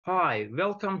Hi,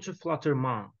 welcome to Flutter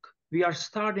Monk. We are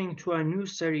starting to a new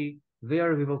series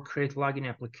where we will create login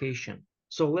application.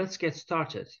 So let's get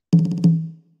started.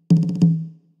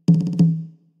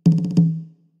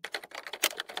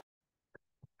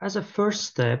 As a first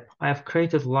step, I have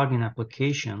created login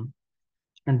application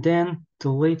and then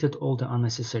deleted all the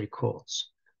unnecessary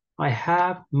codes. I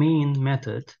have main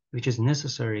method, which is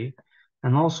necessary,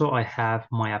 and also I have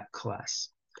my app class.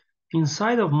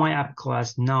 Inside of my app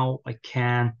class, now I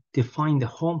can define the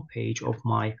home page of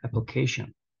my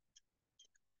application.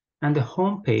 And the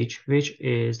home page, which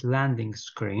is landing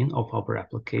screen of our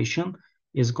application,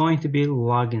 is going to be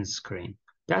login screen.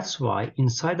 That's why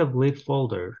inside of lib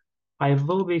folder, I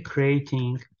will be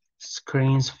creating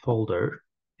screens folder.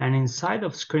 And inside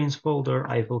of screens folder,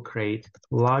 I will create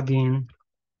login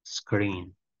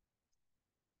screen.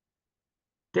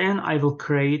 Then I will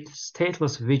create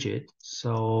stateless widget.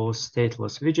 So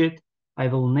stateless widget, I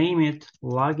will name it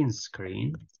login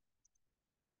screen.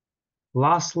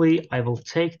 Lastly, I will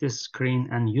take this screen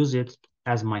and use it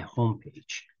as my home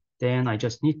page. Then I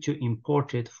just need to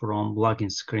import it from login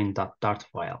screen.dart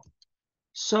file.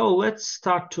 So let's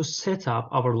start to set up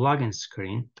our login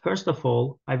screen. First of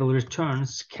all, I will return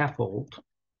scaffold.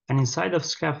 And inside of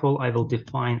scaffold, I will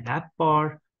define app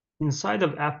bar. Inside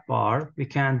of app bar, we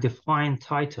can define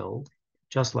title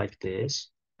just like this.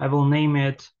 I will name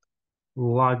it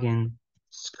login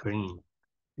screen.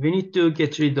 We need to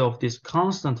get rid of this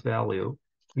constant value,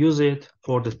 use it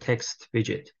for the text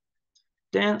widget.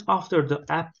 Then after the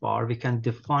app bar, we can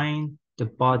define the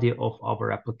body of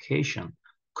our application.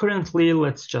 Currently,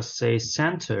 let's just say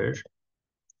center.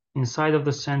 Inside of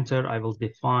the center, I will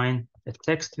define a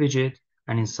text widget,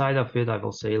 and inside of it, I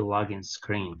will say login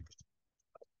screen.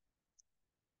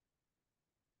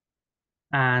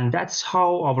 And that's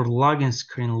how our login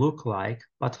screen look like,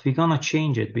 but we're gonna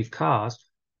change it because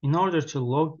in order to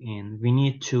log in, we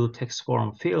need two text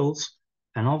form fields,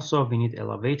 and also we need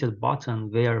elevated button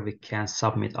where we can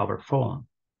submit our form.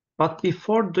 But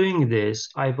before doing this,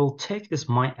 I will take this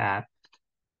my app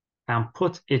and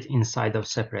put it inside of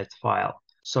separate file.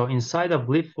 So inside of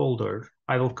lib folder,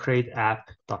 I will create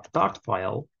app.dart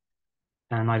file,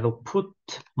 and I will put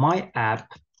my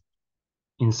app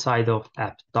inside of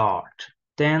app.dart.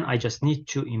 Then I just need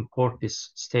to import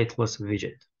this stateless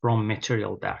widget from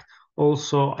material Dart.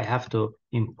 Also, I have to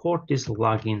import this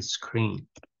login screen.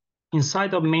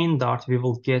 Inside of main Dart, we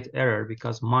will get error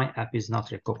because my app is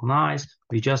not recognized.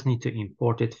 We just need to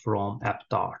import it from app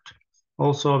Dart.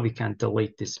 Also, we can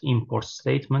delete this import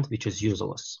statement, which is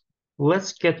useless.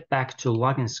 Let's get back to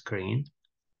login screen.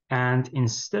 And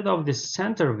instead of this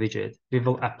center widget, we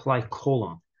will apply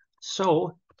column.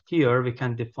 So here we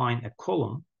can define a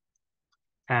column.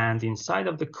 And inside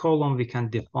of the column, we can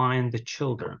define the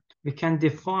children. We can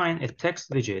define a text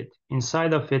widget.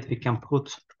 Inside of it, we can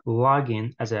put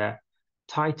login as a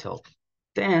title.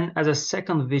 Then as a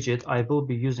second widget, I will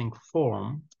be using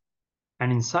form.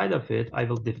 And inside of it, I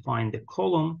will define the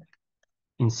column.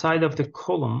 Inside of the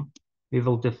column, we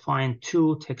will define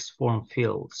two text form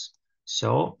fields.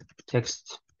 So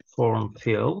text form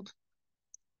field.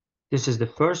 This is the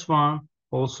first one.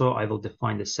 Also, I will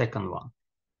define the second one.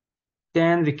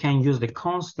 Then we can use the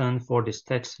constant for this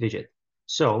text widget.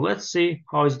 So let's see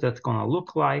how is that gonna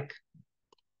look like.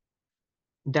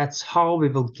 That's how we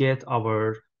will get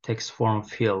our text form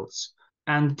fields.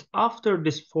 And after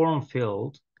this form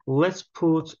field, let's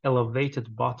put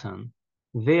elevated button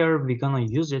where we're gonna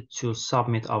use it to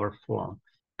submit our form.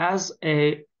 As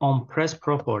a onPress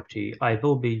property, I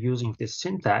will be using this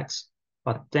syntax,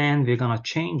 but then we're gonna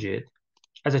change it.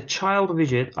 As a child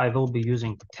widget, I will be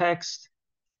using text,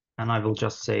 and I will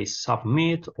just say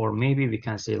submit, or maybe we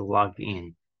can say log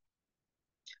in.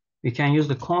 We can use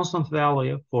the constant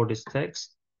value for this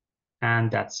text, and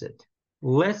that's it.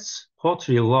 Let's hot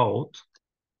reload,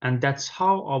 and that's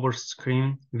how our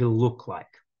screen will look like.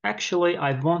 Actually,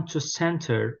 I want to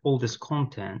center all this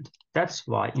content. That's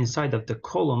why inside of the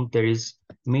column, there is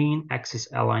main axis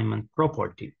alignment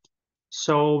property.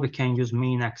 So we can use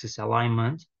main axis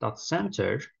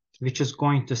alignment.center, which is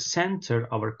going to center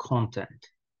our content.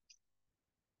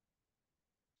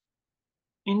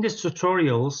 In these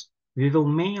tutorials, we will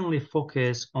mainly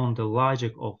focus on the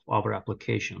logic of our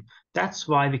application. That's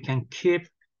why we can keep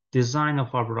design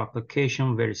of our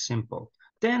application very simple.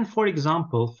 Then, for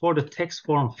example, for the text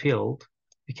form field,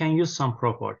 we can use some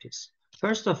properties.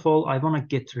 First of all, I want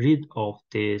to get rid of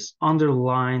this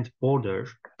underlined border.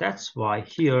 That's why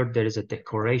here there is a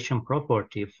decoration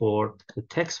property for the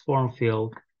text form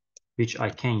field, which I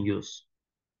can use.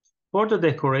 For the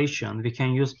decoration, we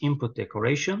can use input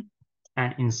decoration.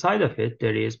 And inside of it,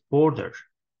 there is border.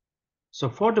 So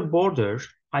for the border,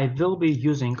 I will be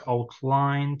using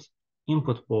outlined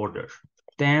input border.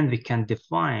 Then we can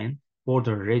define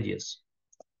border radius.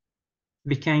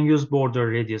 We can use border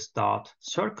radius dot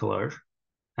circular,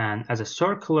 and as a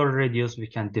circular radius, we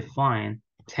can define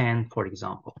 10, for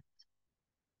example.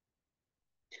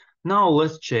 Now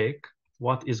let's check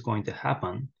what is going to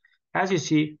happen. As you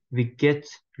see, we get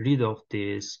rid of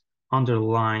this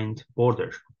underlined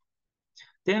border.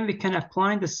 Then we can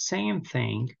apply the same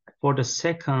thing for the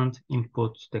second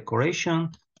input decoration.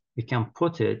 We can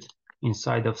put it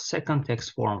inside of second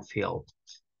text form field.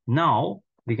 Now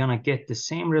we're gonna get the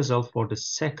same result for the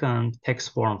second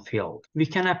text form field. We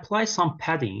can apply some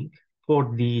padding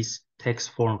for these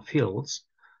text form fields.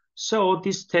 So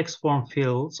these text form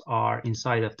fields are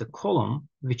inside of the column,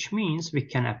 which means we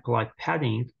can apply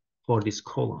padding for this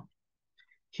column.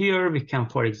 Here we can,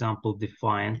 for example,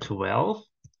 define 12.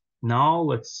 Now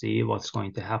let's see what's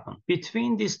going to happen.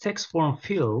 Between these text form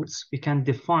fields, we can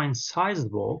define size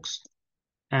box,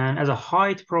 and as a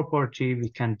height property, we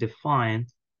can define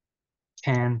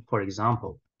 10, for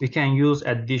example. We can use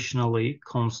additionally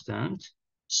constant.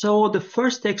 So the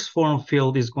first text form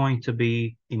field is going to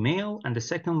be email, and the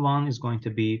second one is going to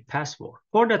be password.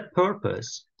 For that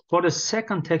purpose, for the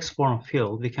second text form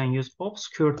field, we can use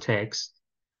obscure text,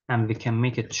 and we can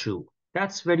make it true.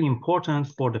 That's very important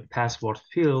for the password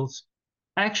fields.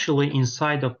 Actually,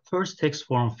 inside the first text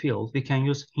form field, we can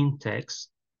use hint text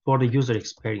for the user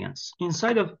experience.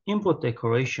 Inside of input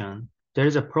decoration, there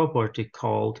is a property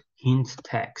called hint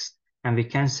text, and we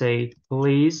can say,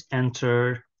 please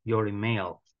enter your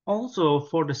email. Also,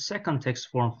 for the second text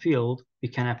form field, we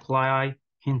can apply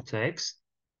hint text,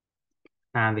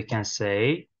 and we can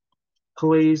say,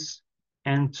 please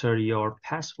enter your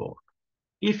password.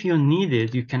 If you need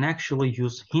it, you can actually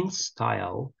use hint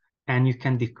style, and you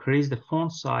can decrease the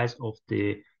font size of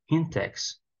the hint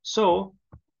text. So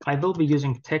I will be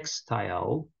using text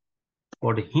style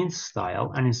for the hint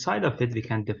style, and inside of it, we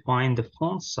can define the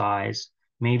font size,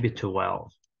 maybe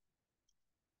 12.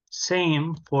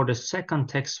 Same for the second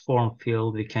text form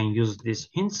field, we can use this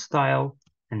hint style,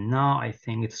 and now I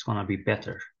think it's gonna be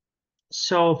better.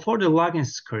 So for the login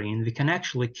screen, we can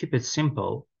actually keep it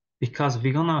simple, because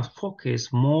we're gonna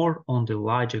focus more on the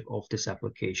logic of this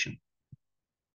application.